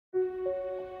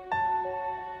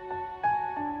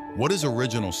What is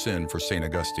original sin for Saint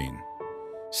Augustine?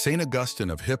 Saint Augustine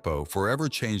of Hippo forever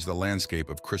changed the landscape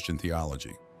of Christian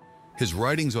theology. His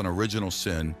writings on original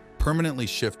sin permanently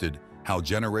shifted how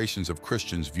generations of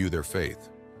Christians view their faith.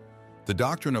 The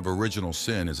doctrine of original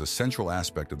sin is a central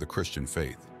aspect of the Christian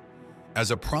faith.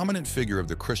 As a prominent figure of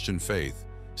the Christian faith,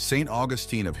 Saint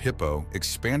Augustine of Hippo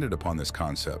expanded upon this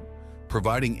concept,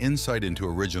 providing insight into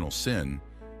original sin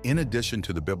in addition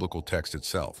to the biblical text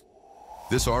itself.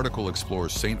 This article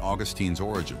explores Saint Augustine's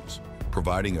origins,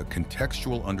 providing a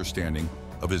contextual understanding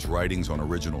of his writings on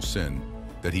original sin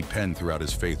that he penned throughout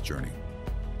his faith journey.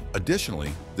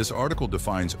 Additionally, this article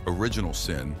defines original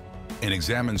sin and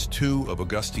examines two of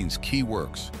Augustine's key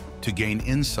works to gain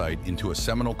insight into a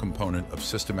seminal component of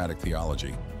systematic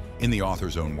theology, in the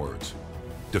author's own words.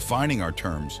 Defining our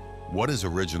terms, what is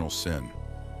original sin?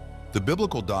 The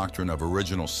biblical doctrine of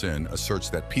original sin asserts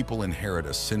that people inherit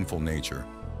a sinful nature,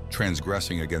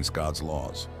 transgressing against God's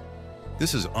laws.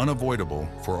 This is unavoidable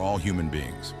for all human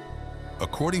beings.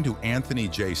 According to Anthony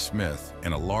J. Smith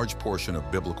and a large portion of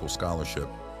biblical scholarship,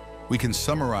 we can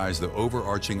summarize the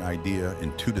overarching idea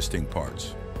in two distinct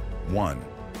parts. 1.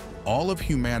 All of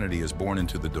humanity is born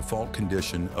into the default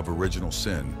condition of original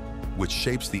sin, which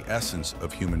shapes the essence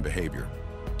of human behavior.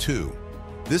 2.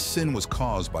 This sin was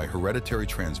caused by hereditary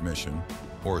transmission,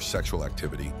 or sexual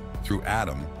activity, through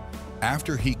Adam,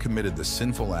 after he committed the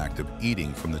sinful act of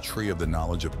eating from the tree of the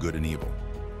knowledge of good and evil.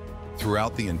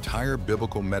 Throughout the entire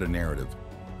biblical meta-narrative,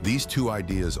 these two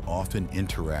ideas often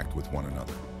interact with one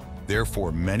another.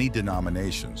 Therefore, many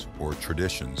denominations or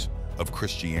traditions of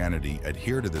Christianity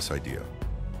adhere to this idea.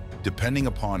 Depending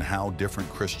upon how different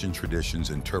Christian traditions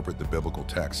interpret the biblical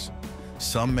texts,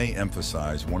 some may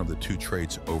emphasize one of the two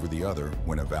traits over the other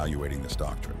when evaluating this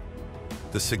doctrine.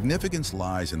 The significance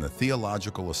lies in the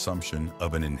theological assumption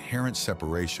of an inherent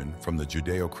separation from the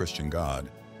Judeo-Christian God,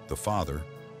 the Father,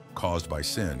 caused by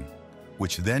sin,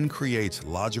 which then creates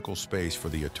logical space for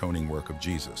the atoning work of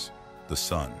Jesus, the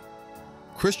Son.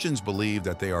 Christians believe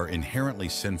that they are inherently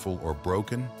sinful or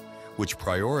broken, which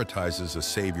prioritizes a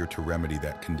Savior to remedy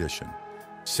that condition.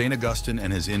 Saint Augustine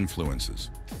and his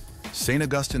influences. Saint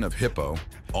Augustine of Hippo,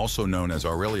 also known as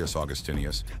Aurelius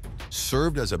Augustinius,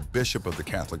 served as a bishop of the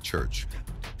Catholic Church.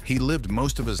 He lived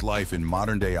most of his life in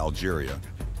modern-day Algeria,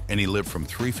 and he lived from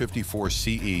 354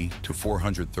 CE to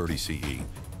 430 CE.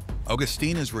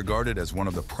 Augustine is regarded as one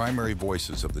of the primary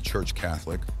voices of the Church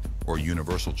Catholic, or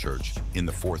Universal Church, in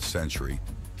the 4th century,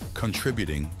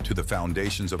 contributing to the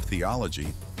foundations of theology,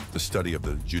 the study of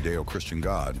the Judeo-Christian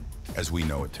God, as we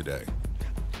know it today.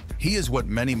 He is what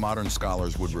many modern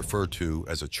scholars would refer to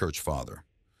as a church father.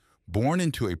 Born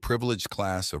into a privileged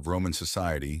class of Roman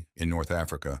society in North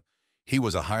Africa, he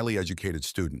was a highly educated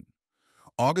student.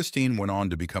 Augustine went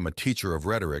on to become a teacher of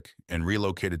rhetoric and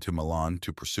relocated to Milan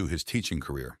to pursue his teaching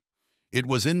career. It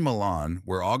was in Milan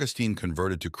where Augustine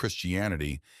converted to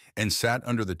Christianity and sat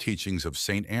under the teachings of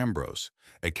Saint Ambrose,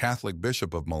 a Catholic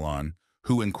bishop of Milan,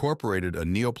 who incorporated a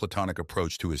Neoplatonic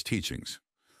approach to his teachings.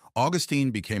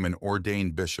 Augustine became an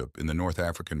ordained bishop in the North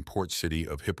African port city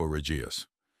of Hippo Regius.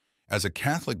 As a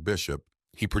Catholic bishop,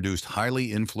 he produced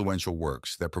highly influential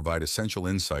works that provide essential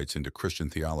insights into Christian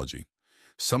theology.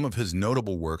 Some of his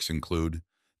notable works include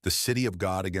The City of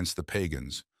God Against the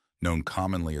Pagans, known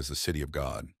commonly as the City of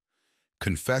God,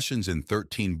 Confessions in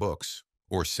 13 Books,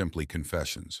 or simply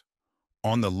Confessions,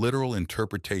 on the literal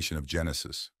interpretation of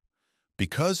Genesis.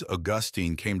 Because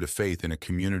Augustine came to faith in a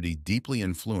community deeply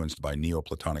influenced by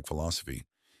Neoplatonic philosophy,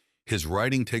 his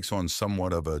writing takes on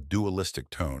somewhat of a dualistic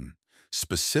tone,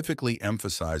 specifically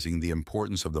emphasizing the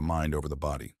importance of the mind over the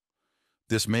body.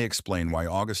 This may explain why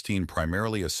Augustine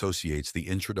primarily associates the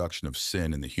introduction of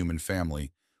sin in the human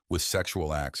family with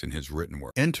sexual acts in his written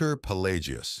work. Enter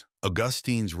Pelagius,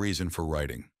 Augustine's reason for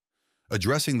writing,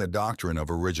 addressing the doctrine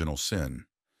of original sin.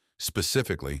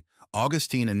 Specifically,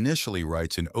 Augustine initially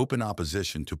writes in open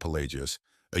opposition to Pelagius,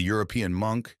 a European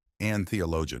monk and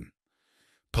theologian.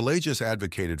 Pelagius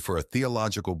advocated for a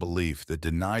theological belief that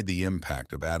denied the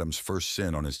impact of Adam's first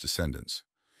sin on his descendants.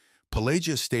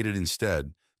 Pelagius stated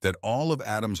instead that all of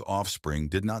Adam's offspring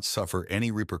did not suffer any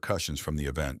repercussions from the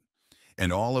event,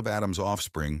 and all of Adam's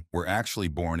offspring were actually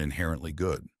born inherently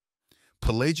good.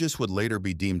 Pelagius would later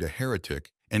be deemed a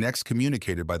heretic and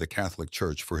excommunicated by the Catholic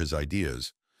Church for his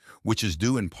ideas, which is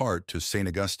due in part to Saint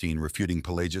Augustine refuting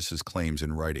Pelagius's claims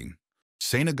in writing.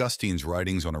 Saint Augustine's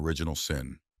writings on original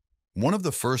sin. One of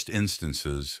the first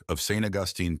instances of Saint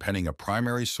Augustine penning a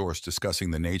primary source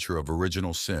discussing the nature of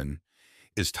original sin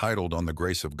is titled On the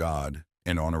Grace of God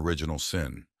and on Original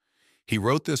Sin. He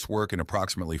wrote this work in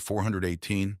approximately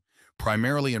 418,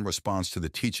 primarily in response to the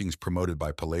teachings promoted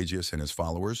by Pelagius and his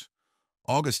followers.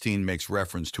 Augustine makes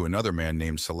reference to another man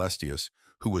named Celestius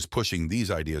who was pushing these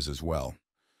ideas as well.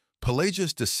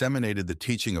 Pelagius disseminated the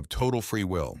teaching of total free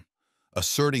will,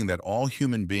 asserting that all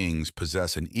human beings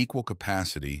possess an equal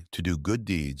capacity to do good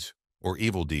deeds or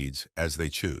evil deeds as they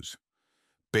choose.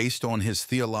 Based on his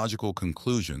theological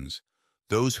conclusions,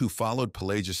 those who followed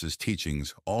Pelagius's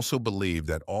teachings also believed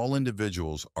that all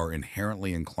individuals are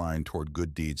inherently inclined toward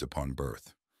good deeds upon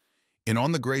birth. In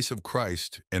On the Grace of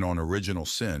Christ and on Original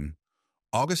Sin,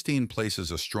 Augustine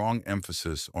places a strong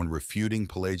emphasis on refuting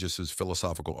Pelagius's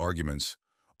philosophical arguments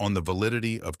on the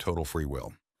validity of total free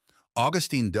will.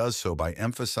 Augustine does so by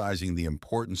emphasizing the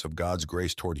importance of God's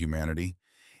grace toward humanity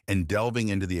and delving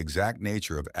into the exact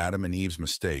nature of Adam and Eve's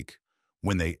mistake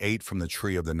when they ate from the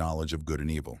tree of the knowledge of good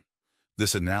and evil.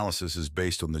 This analysis is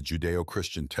based on the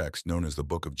Judeo-Christian text known as the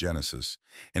Book of Genesis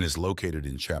and is located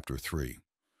in chapter 3.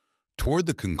 Toward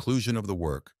the conclusion of the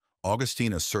work,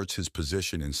 Augustine asserts his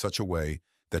position in such a way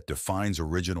that defines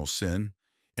original sin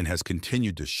and has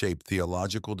continued to shape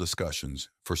theological discussions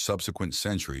for subsequent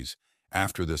centuries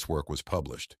after this work was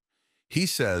published. He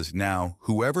says, now,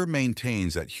 whoever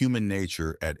maintains that human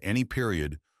nature at any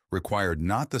period required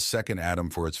not the second Adam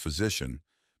for its physician,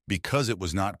 because it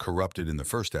was not corrupted in the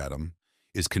first Adam,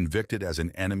 is convicted as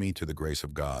an enemy to the grace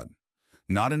of God,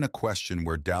 not in a question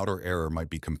where doubt or error might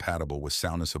be compatible with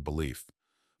soundness of belief,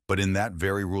 but in that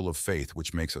very rule of faith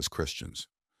which makes us Christians.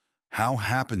 How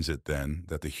happens it then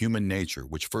that the human nature,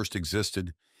 which first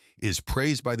existed, is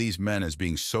praised by these men as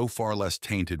being so far less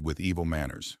tainted with evil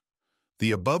manners?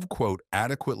 The above quote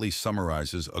adequately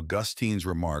summarizes Augustine's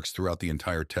remarks throughout the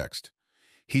entire text.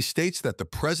 He states that the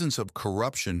presence of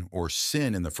corruption or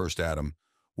sin in the first Adam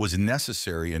was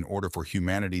necessary in order for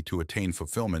humanity to attain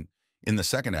fulfillment in the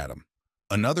second Adam,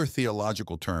 another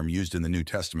theological term used in the New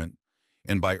Testament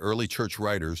and by early church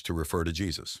writers to refer to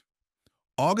Jesus.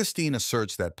 Augustine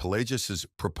asserts that Pelagius's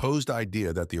proposed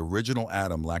idea that the original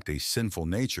Adam lacked a sinful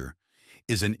nature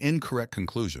is an incorrect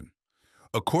conclusion.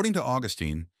 According to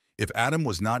Augustine, if Adam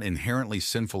was not inherently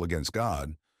sinful against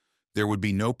God, there would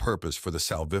be no purpose for the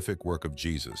salvific work of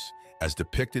Jesus, as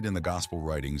depicted in the gospel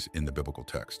writings in the biblical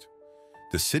text.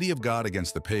 The City of God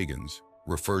against the pagans,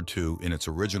 referred to in its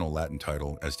original Latin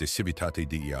title as De Civitate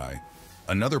Dei,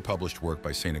 another published work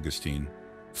by Saint Augustine,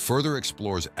 further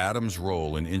explores Adam's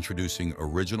role in introducing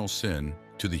original sin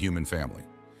to the human family.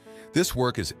 This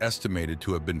work is estimated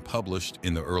to have been published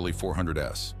in the early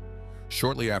 400s,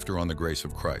 shortly after On the Grace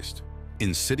of Christ.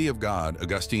 In City of God,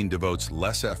 Augustine devotes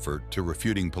less effort to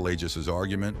refuting Pelagius's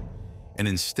argument and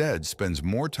instead spends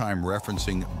more time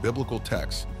referencing biblical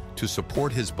texts to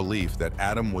support his belief that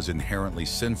Adam was inherently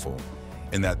sinful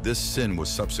and that this sin was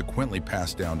subsequently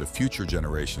passed down to future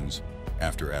generations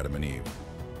after Adam and Eve.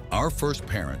 Our first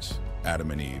parents,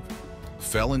 Adam and Eve,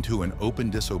 fell into an open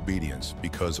disobedience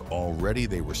because already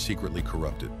they were secretly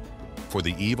corrupted, for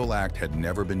the evil act had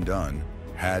never been done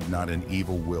had not an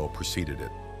evil will preceded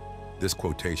it. This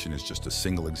quotation is just a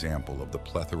single example of the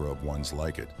plethora of ones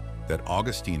like it that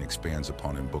Augustine expands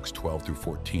upon in books 12 through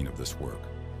 14 of this work.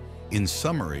 In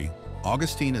summary,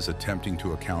 Augustine is attempting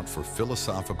to account for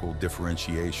philosophical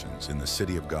differentiations in the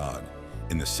city of God,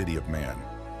 in the city of man,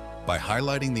 by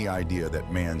highlighting the idea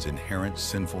that man's inherent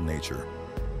sinful nature,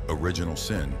 original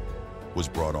sin, was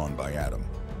brought on by Adam.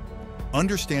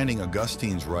 Understanding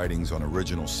Augustine's writings on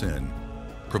original sin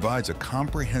provides a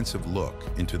comprehensive look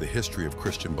into the history of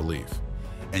Christian belief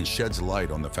and sheds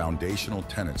light on the foundational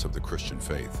tenets of the Christian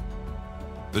faith.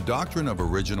 The doctrine of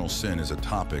original sin is a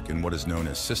topic in what is known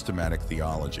as systematic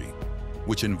theology,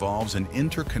 which involves an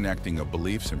interconnecting of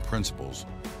beliefs and principles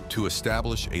to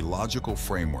establish a logical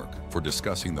framework for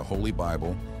discussing the Holy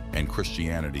Bible and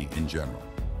Christianity in general.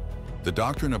 The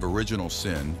doctrine of original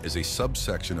sin is a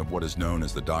subsection of what is known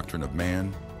as the doctrine of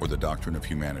man or the doctrine of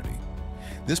humanity.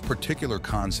 This particular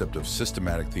concept of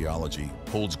systematic theology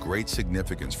holds great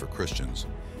significance for Christians,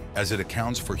 as it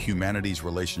accounts for humanity's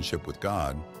relationship with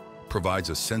God, provides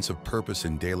a sense of purpose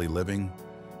in daily living,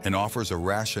 and offers a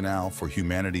rationale for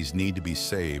humanity's need to be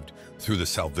saved through the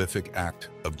salvific act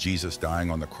of Jesus dying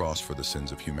on the cross for the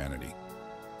sins of humanity.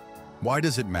 Why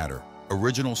does it matter?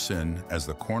 Original sin as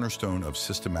the cornerstone of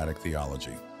systematic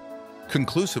theology.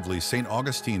 Conclusively, Saint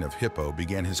Augustine of Hippo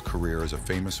began his career as a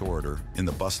famous orator in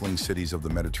the bustling cities of the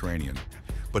Mediterranean,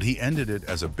 but he ended it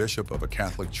as a bishop of a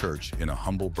Catholic church in a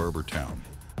humble Berber town,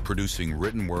 producing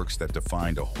written works that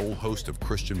defined a whole host of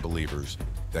Christian believers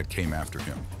that came after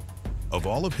him. Of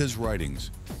all of his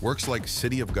writings, works like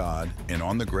City of God and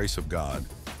On the Grace of God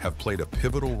have played a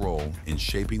pivotal role in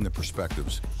shaping the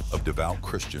perspectives of devout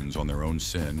Christians on their own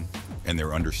sin and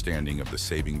their understanding of the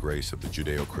saving grace of the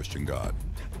Judeo-Christian God.